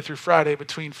 on Monday through Friday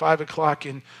between 5 o'clock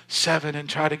and 7 and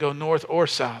try to go north or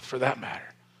south for that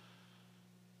matter.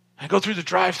 And go through the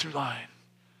drive-through line.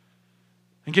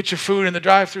 And get your food in the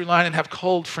drive-through line and have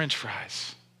cold French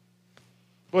fries.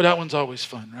 Boy, that one's always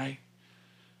fun, right?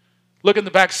 Look in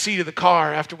the back seat of the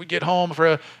car after we get home for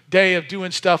a day of doing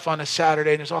stuff on a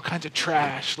Saturday, and there's all kinds of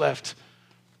trash left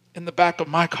in the back of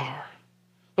my car.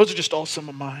 Those are just all some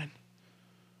of mine.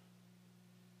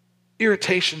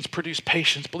 Irritations produce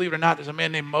patience. Believe it or not, there's a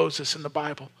man named Moses in the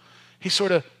Bible. He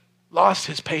sort of lost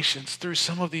his patience through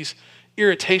some of these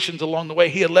irritations along the way.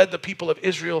 He had led the people of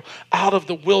Israel out of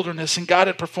the wilderness, and God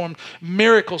had performed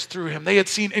miracles through him. They had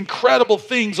seen incredible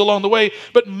things along the way,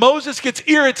 but Moses gets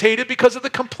irritated because of the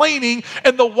complaining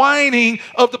and the whining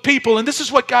of the people. And this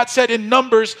is what God said in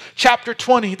Numbers chapter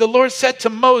 20. The Lord said to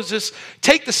Moses,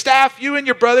 "Take the staff, you and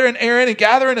your brother and Aaron, and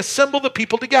gather and assemble the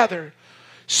people together.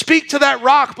 Speak to that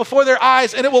rock before their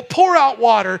eyes, and it will pour out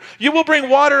water. You will bring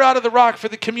water out of the rock for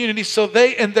the community so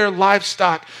they and their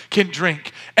livestock can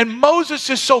drink." And Moses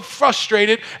is so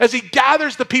frustrated as he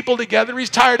gathers the people together. He's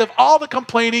tired of all the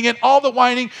complaining and all the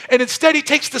whining, and instead he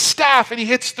takes the staff and he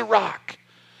hits the rock.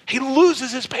 He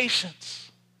loses his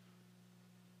patience.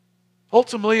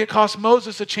 Ultimately, it cost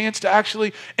Moses a chance to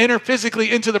actually enter physically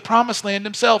into the promised land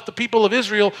himself. The people of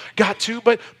Israel got to,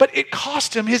 but it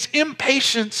cost him. His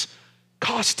impatience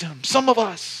cost him. Some of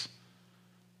us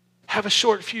have a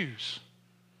short fuse.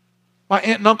 My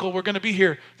aunt and uncle were going to be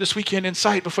here this weekend in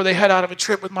sight before they head out of a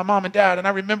trip with my mom and dad. And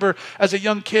I remember as a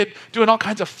young kid doing all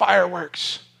kinds of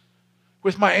fireworks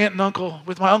with my aunt and uncle,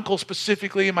 with my uncle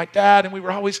specifically and my dad. And we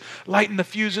were always lighting the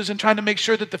fuses and trying to make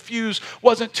sure that the fuse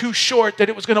wasn't too short, that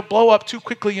it was going to blow up too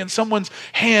quickly in someone's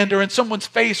hand or in someone's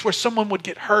face where someone would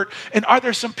get hurt. And are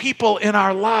there some people in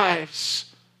our lives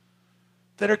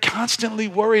that are constantly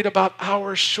worried about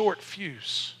our short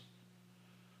fuse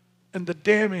and the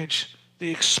damage,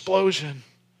 the explosion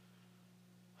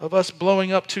of us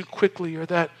blowing up too quickly, or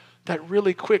that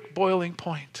really quick boiling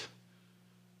point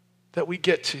that we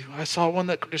get to. I saw one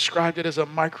that described it as a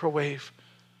microwave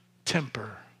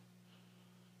temper.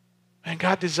 And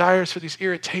God desires for these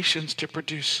irritations to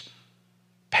produce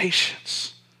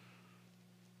patience.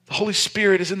 The Holy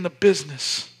Spirit is in the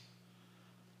business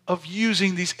of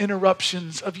using these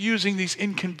interruptions, of using these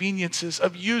inconveniences,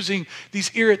 of using these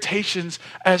irritations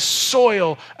as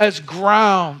soil, as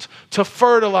ground to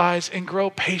fertilize and grow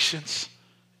patience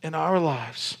in our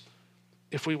lives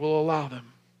if we will allow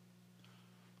them.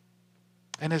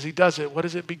 And as he does it, what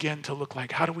does it begin to look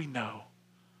like? How do we know?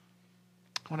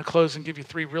 I want to close and give you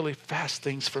 3 really fast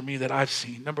things for me that I've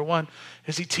seen. Number 1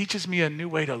 is he teaches me a new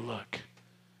way to look.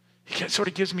 He sort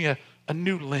of gives me a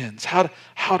new lens, how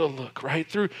to look, right?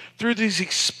 Through these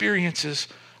experiences,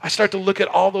 I start to look at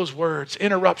all those words,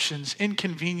 interruptions,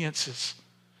 inconveniences,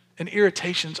 and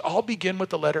irritations, all begin with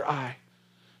the letter I.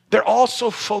 They're all so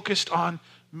focused on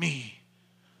me.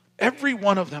 Every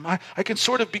one of them. I can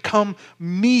sort of become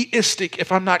me-istic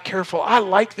if I'm not careful. I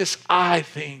like this I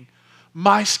thing.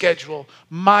 My schedule,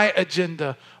 my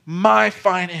agenda, my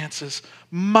finances,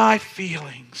 my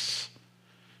feelings.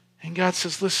 And God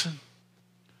says, listen,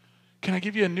 can I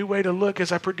give you a new way to look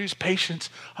as I produce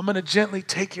patience? I'm going to gently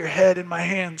take your head in my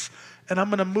hands and I'm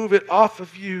going to move it off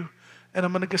of you and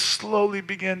I'm going to slowly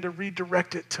begin to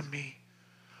redirect it to me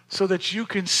so that you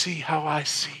can see how I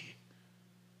see,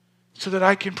 so that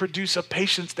I can produce a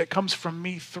patience that comes from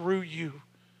me through you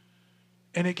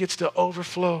and it gets to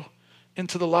overflow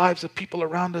into the lives of people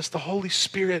around us. The Holy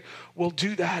Spirit will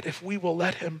do that if we will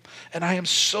let him. And I am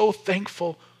so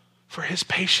thankful for his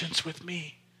patience with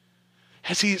me,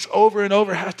 as he's over and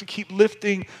over has to keep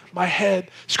lifting my head.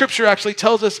 Scripture actually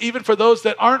tells us, even for those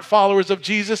that aren't followers of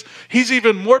Jesus, he's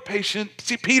even more patient.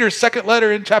 See, Peter's second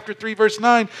letter in chapter 3, verse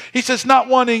 9, he says, not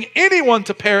wanting anyone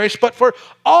to perish, but for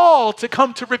all to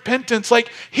come to repentance. Like,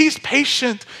 he's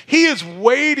patient. He is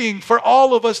waiting for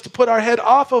all of us to put our head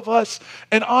off of us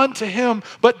and onto him.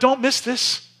 But don't miss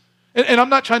this. And I'm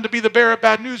not trying to be the bearer of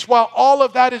bad news. While all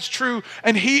of that is true,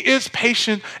 and he is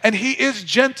patient, and he is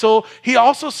gentle, he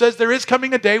also says there is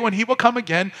coming a day when he will come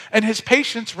again, and his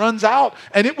patience runs out,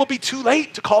 and it will be too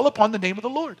late to call upon the name of the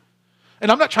Lord. And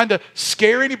I'm not trying to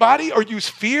scare anybody or use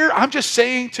fear. I'm just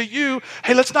saying to you,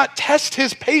 hey, let's not test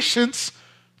his patience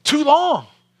too long.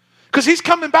 Because he's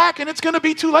coming back and it's going to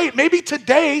be too late. Maybe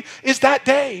today is that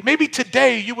day. Maybe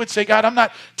today you would say, God, I'm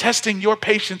not testing your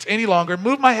patience any longer.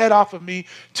 Move my head off of me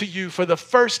to you for the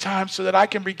first time so that I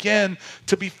can begin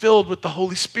to be filled with the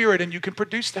Holy Spirit and you can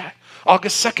produce that.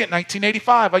 August 2nd,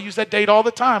 1985. I use that date all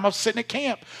the time. I was sitting at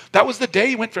camp. That was the day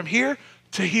he went from here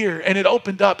to here and it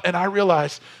opened up and I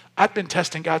realized I've been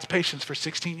testing God's patience for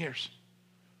 16 years.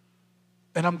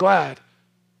 And I'm glad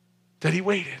that he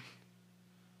waited.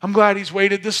 I'm glad he's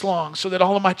waited this long so that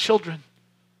all of my children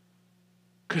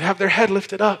could have their head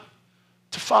lifted up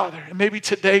to Father. And maybe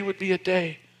today would be a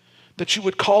day that you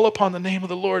would call upon the name of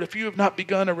the Lord. If you have not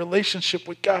begun a relationship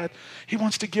with God, he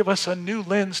wants to give us a new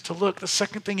lens to look. The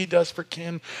second thing he does for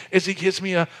Ken is he gives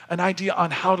me an idea on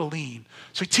how to lean.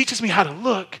 So he teaches me how to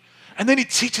look, and then he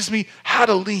teaches me how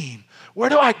to lean. Where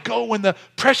do I go when the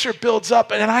pressure builds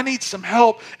up and I need some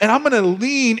help and I'm going to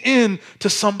lean in to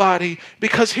somebody?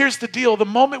 Because here's the deal. The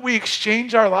moment we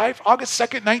exchange our life, August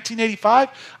 2nd, 1985,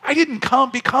 I didn't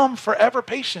become forever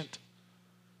patient.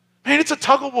 Man, it's a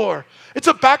tug of war. It's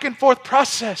a back and forth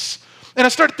process. And I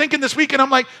started thinking this week and I'm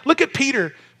like, look at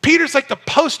Peter. Peter's like the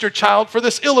poster child for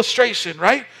this illustration,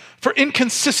 right? For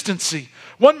inconsistency.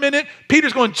 One minute,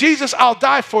 Peter's going, Jesus, I'll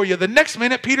die for you. The next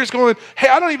minute, Peter's going, hey,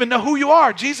 I don't even know who you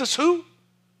are. Jesus, who?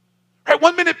 Right?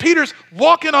 One minute, Peter's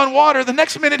walking on water. The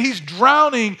next minute, he's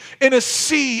drowning in a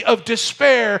sea of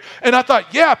despair. And I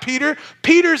thought, yeah,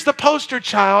 Peter's the poster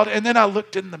child. And then I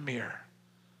looked in the mirror.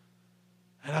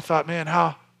 And I thought, man,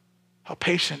 how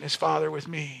patient is Father with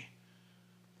me,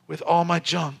 with all my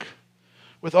junk,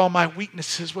 with all my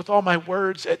weaknesses, with all my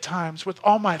words at times, with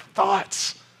all my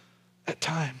thoughts at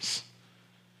times.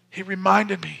 He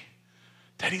reminded me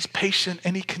that he's patient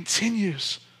and he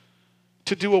continues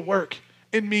to do a work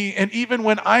in me. And even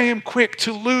when I am quick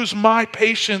to lose my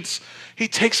patience, he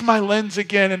takes my lens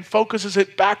again and focuses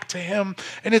it back to him.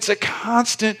 And it's a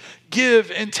constant give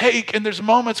and take. And there's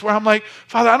moments where I'm like,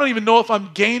 Father, I don't even know if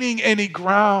I'm gaining any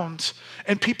ground.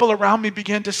 And people around me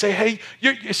begin to say, hey,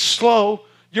 you're slow.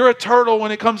 You're a turtle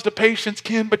when it comes to patience,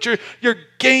 Ken, but you're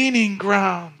gaining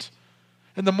ground.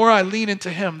 And the more I lean into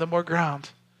him, the more ground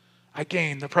I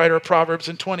gain. The writer of Proverbs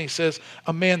in 20 says,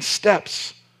 a man's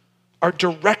steps are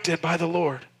directed by the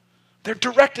Lord. They're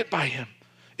directed by him.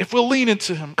 If we'll lean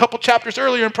into him. A couple chapters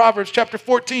earlier in Proverbs chapter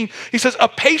 14, he says, a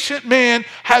patient man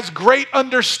has great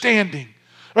understanding.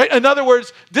 Right? In other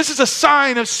words, this is a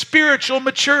sign of spiritual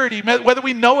maturity, whether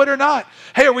we know it or not.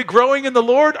 Hey, are we growing in the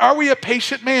Lord? Are we a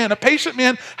patient man? A patient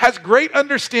man has great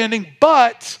understanding,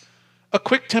 but a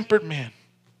quick-tempered man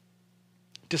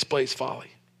displays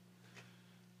folly.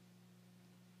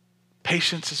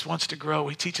 Patience wants to grow.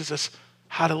 He teaches us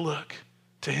how to look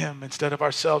to him instead of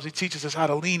ourselves. He teaches us how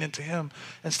to lean into him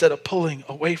instead of pulling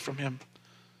away from him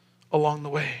along the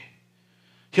way.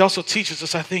 He also teaches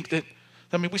us, I think, that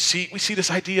we see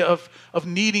this idea of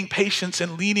needing patience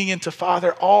and leaning into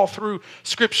Father all through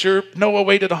Scripture. Noah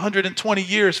waited 120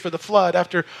 years for the flood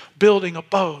after building a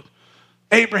boat.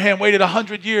 Abraham waited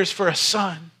 100 years for a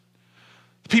son.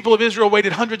 The people of Israel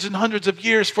waited hundreds and hundreds of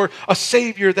years for a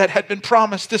Savior that had been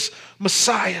promised, this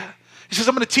Messiah. He says,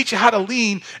 I'm going to teach you how to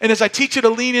lean. And as I teach you to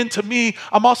lean into me,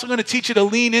 I'm also going to teach you to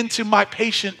lean into my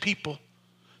patient people.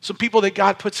 Some people that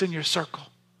God puts in your circle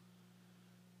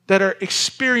that are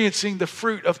experiencing the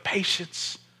fruit of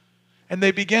patience. And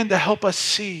they begin to help us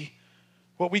see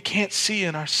what we can't see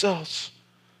in ourselves.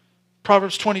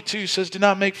 Proverbs 22 says, do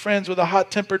not make friends with a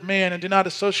hot-tempered man and do not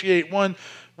associate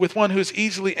with one who is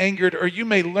easily angered, or you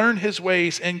may learn his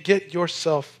ways and get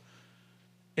yourself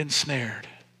ensnared.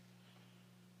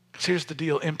 Because here's the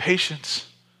deal. Impatience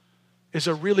is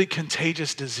a really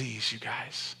contagious disease, you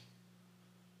guys.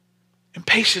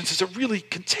 Impatience is a really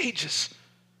contagious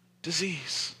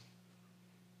disease.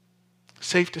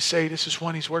 Safe to say, this is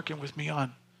one he's working with me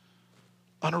on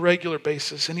a regular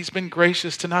basis. And he's been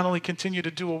gracious to not only continue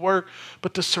to do a work,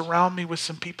 but to surround me with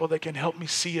some people that can help me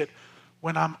see it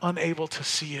when I'm unable to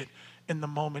see it in the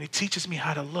moment. He teaches me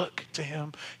how to look to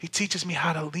him. He teaches me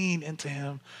how to lean into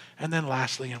him. And then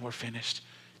lastly, and we're finished,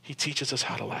 he teaches us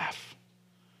how to laugh.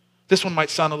 This one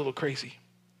might sound a little crazy.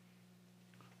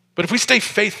 But if we stay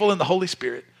faithful in the Holy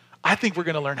Spirit, I think we're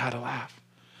going to learn how to laugh.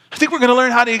 I think we're going to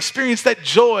learn how to experience that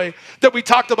joy that we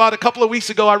talked about a couple of weeks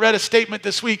ago. I read a statement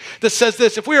this week that says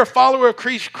this: if we are a follower of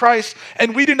Christ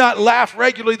and we do not laugh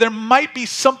regularly, there might be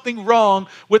something wrong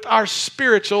with our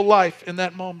spiritual life in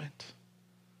that moment.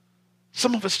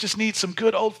 Some of us just need some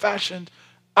good old-fashioned,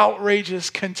 outrageous,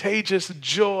 contagious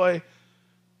joy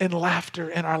and laughter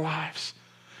in our lives.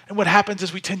 And what happens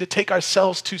is we tend to take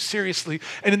ourselves too seriously.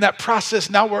 And in that process,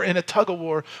 now we're in a tug of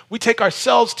war. We take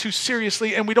ourselves too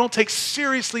seriously, and we don't take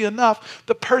seriously enough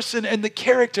the person and the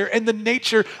character and the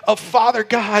nature of Father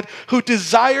God, who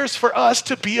desires for us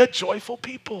to be a joyful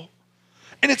people.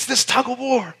 And it's this tug of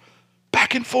war,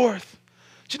 back and forth.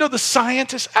 Do you know the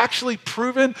scientists actually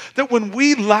proven that when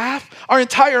we laugh, our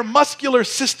entire muscular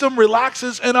system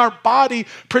relaxes and our body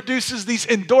produces these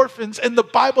endorphins? And the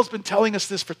Bible's been telling us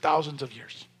this for thousands of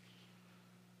years.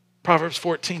 Proverbs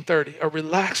 14:30, a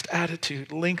relaxed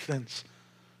attitude lengthens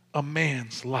a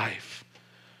man's life.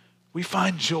 We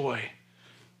find joy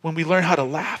when we learn how to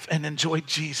laugh and enjoy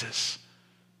Jesus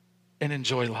and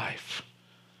enjoy life.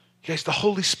 You guys, the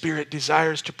Holy Spirit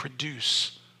desires to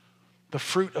produce the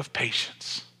fruit of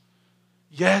patience.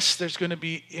 Yes, there's going to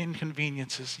be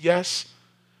inconveniences. Yes,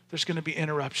 there's going to be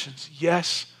interruptions.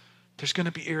 Yes, there's going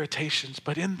to be irritations.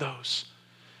 But in those,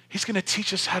 he's going to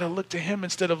teach us how to look to him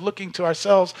instead of looking to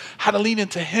ourselves, how to lean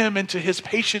into him and to his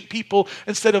patient people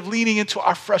instead of leaning into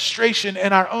our frustration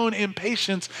and our own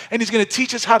impatience. And he's going to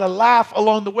teach us how to laugh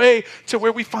along the way to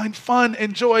where we find fun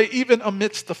and joy even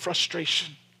amidst the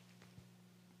frustration.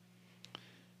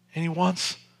 And he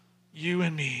wants you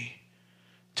and me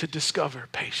to discover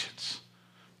patience,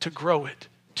 to grow it,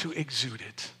 to exude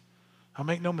it. Now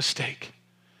make no mistake,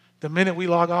 the minute we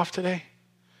log off today,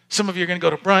 some of you are going to go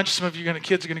to brunch. Some of you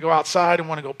kids are going to go outside and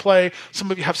want to go play.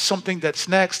 Some of you have something that's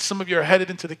next. Some of you are headed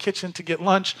into the kitchen to get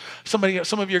lunch. Some of you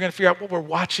are going to figure out what we're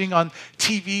watching on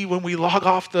TV when we log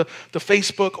off the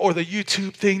Facebook or the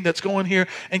YouTube thing that's going here.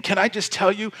 And can I just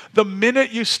tell you, the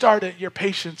minute you start it, your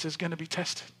patience is going to be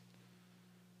tested.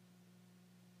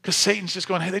 Because Satan's just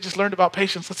going, hey, they just learned about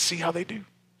patience. Let's see how they do.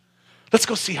 Let's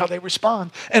go see how they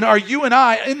respond. And are you and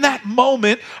I, in that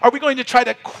moment, are we going to try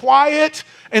to quiet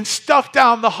and stuff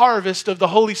down the harvest of the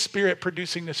Holy Spirit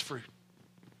producing this fruit?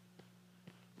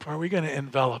 Or are we going to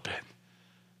envelop it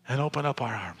and open up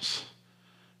our arms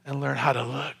and learn how to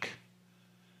look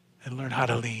and learn how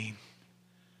to lean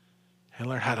and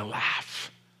learn how to laugh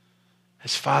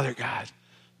as Father God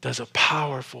does a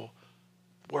powerful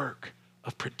work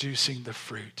of producing the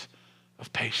fruit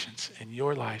of patience in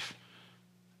your life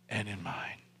and in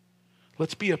mine?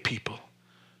 Let's be a people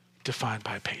defined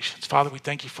by patience. Father, we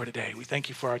thank you for today. We thank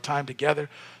you for our time together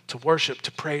to worship,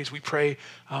 to praise. We pray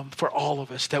for all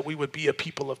of us that we would be a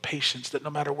people of patience, that no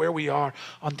matter where we are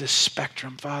on this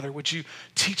spectrum, Father, would you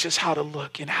teach us how to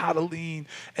look and how to lean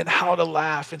and how to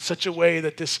laugh in such a way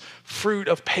that this fruit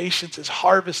of patience is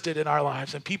harvested in our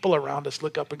lives and people around us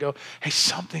look up and go, hey,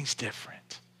 something's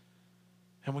different.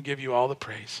 And we give you all the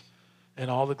praise and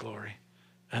all the glory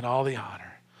and all the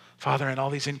honor. Father, and all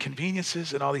these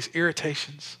inconveniences and all these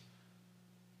irritations,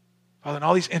 Father, and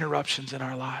all these interruptions in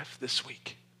our life this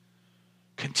week,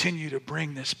 continue to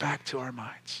bring this back to our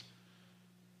minds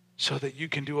so that you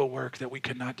can do a work that we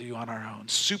could not do on our own.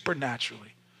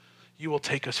 Supernaturally, you will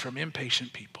take us from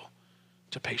impatient people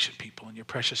to patient people. In your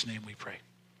precious name we pray.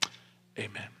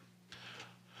 Amen.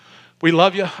 We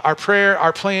love you. Our prayer,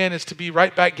 our plan is to be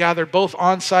right back gathered both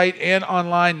on site and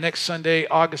online next Sunday,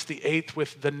 August the 8th,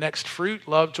 with the next fruit: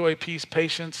 love, joy, peace,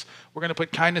 patience. We're going to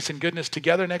put kindness and goodness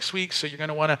together next week, so you're going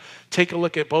to want to take a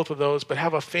look at both of those. But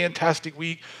have a fantastic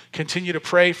week. Continue to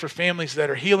pray for families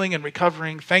that are healing and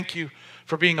recovering. Thank you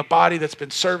for being a body that's been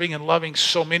serving and loving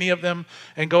so many of them.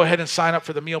 And go ahead and sign up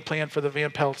for the meal plan for the Van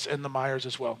Pelts and the Myers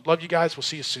as well. Love you guys. We'll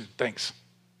see you soon. Thanks.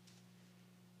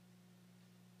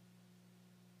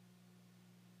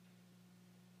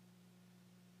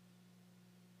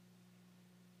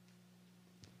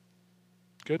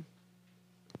 Good.